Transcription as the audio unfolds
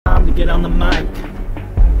get on the mic.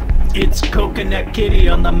 It's Coconut Kitty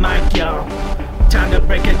on the mic, y'all. Time to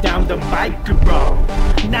break it down, the bike could roll.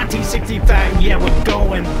 1965, yeah, we're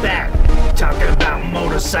going back. Talking about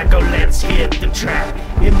motorcycle, let's hit the track.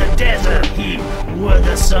 In the desert heat, where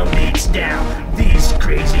the sun beats down, these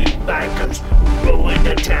crazy bikers roll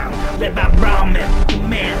into town. Led by Brahmin,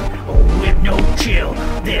 man, with no chill.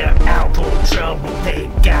 They're out for trouble, they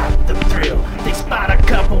got the thrill. They spot a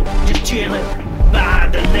couple just chilling by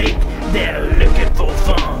the lake. They're looking for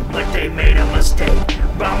fun, but they made a mistake.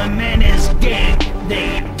 Brahmin and his gang,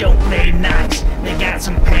 they don't play nice. They got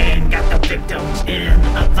some pain, got the victims in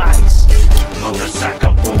a vice.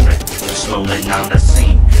 Motorcycle moving, slowly on the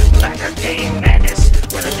scene. Like a game madness,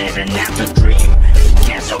 with a living after dream.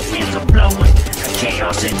 Desert winds are blowing,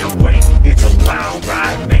 chaos in the way. It's a wild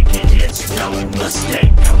ride, making it's no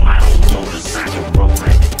mistake. On my own motorcycle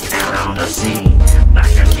rolling, out on the scene.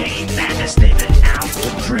 Like a game madness, living out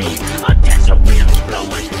the dream. A desert wind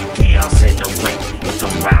blowing, chaos in the way. It's a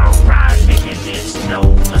wild ride, making it's no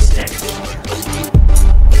mistake.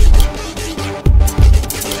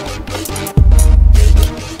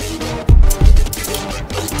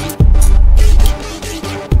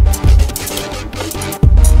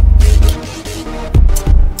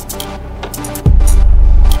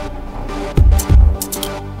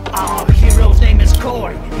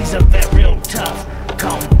 He's a vet real tough,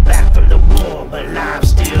 come back from the war, but life's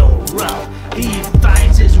still rough. He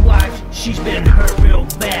finds his wife, she's been hurt real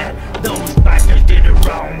bad. Those bikers did it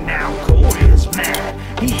wrong, now Cole is mad.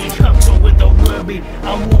 He hugs her with a ruby,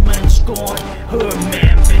 a woman scorned. Her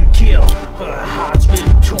man been killed, her heart's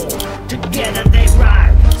been torn. Together they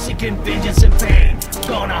ride, seeking vengeance and pain.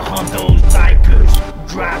 Gonna hunt those bikers,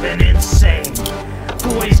 driving insane.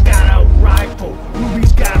 Corey's got a rifle,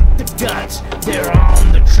 Ruby's got the guts. They're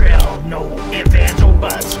on the trail, no ifs, ands, or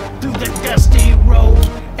buts. Through the dusty road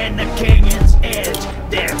and the canyon's edge,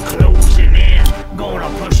 they're closing in, gonna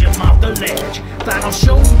push him off the ledge. Final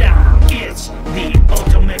showdown, it's the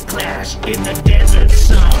ultimate clash in the desert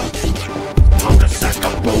sun.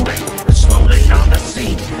 Motorcycle rolling, slowly on the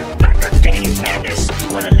scene. Like a game madness,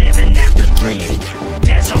 what a living after dream.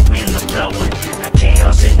 Desert winds are blowing,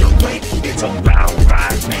 chaos in the way. It's a wild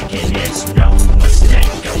ride, making it's no mistake.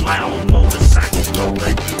 On my own motorcycle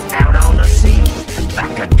rolling, out on the scene.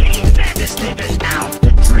 Like a game madness, living out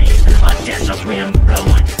the dream. A desert wind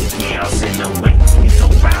blowing, chaos in the way. It's a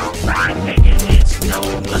wild ride, making it's no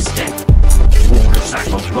mistake.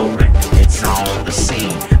 Motorcycle rolling, it's on the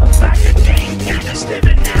scene. Like a game madness,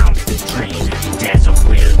 living out the dream. Desert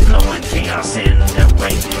wind blowing, chaos in the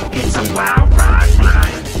way. It's a wild ride,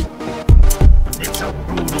 flying. It's a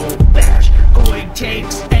brutal bash. Corey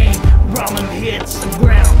takes aim, Brahmin hits the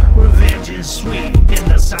ground. Revenge is sweet, in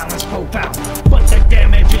the silence profound. But the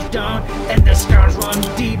damage is done, and the scars run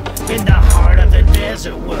deep. In the heart of the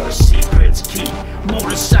desert, where secrets keep.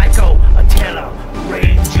 Motorcycle, a teller,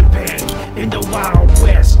 range of pain. In the Wild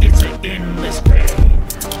West, it's an endless pain.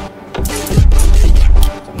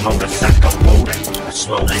 Motorcycle rolling,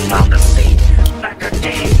 slowly on the scene. Like a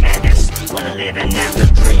game madness, when living after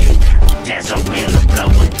dream. Desert winds are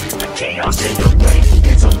blowing, the chaos in the way.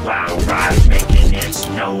 It's a wild ride, making it's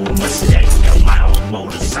no mistake. On my own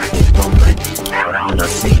motorcycle rolling, out on the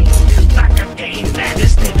scene. Like a game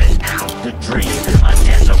madness, living out the dream. A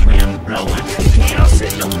desert wind blowing, chaos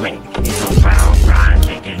in the way. It's a wild ride,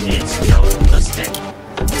 making it's no mistake.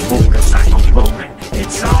 Motorcycle rolling,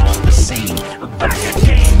 it's on the scene. Like a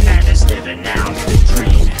game madness, living out the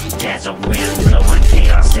dream. Desert wind blowing,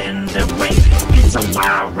 chaos in the way. It's a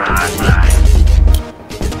wild ride, flying.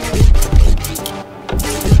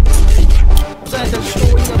 The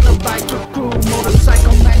story of the biker crew,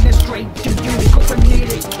 motorcycle madness straight to you.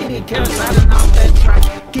 Coconutdaddy, carrots out and out, that's right.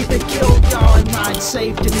 Keep it killed, y'all, and ride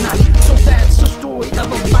safe tonight. So that's the story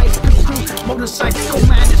of a biker crew, motorcycle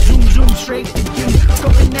madness, zoom zoom straight to you.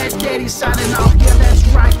 Coconutdaddy signing off, yeah, that's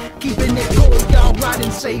right. Keeping it cool, y'all,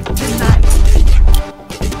 riding safe tonight.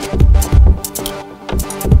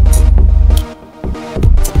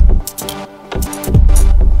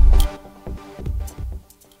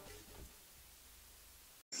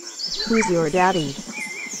 Who's your daddy?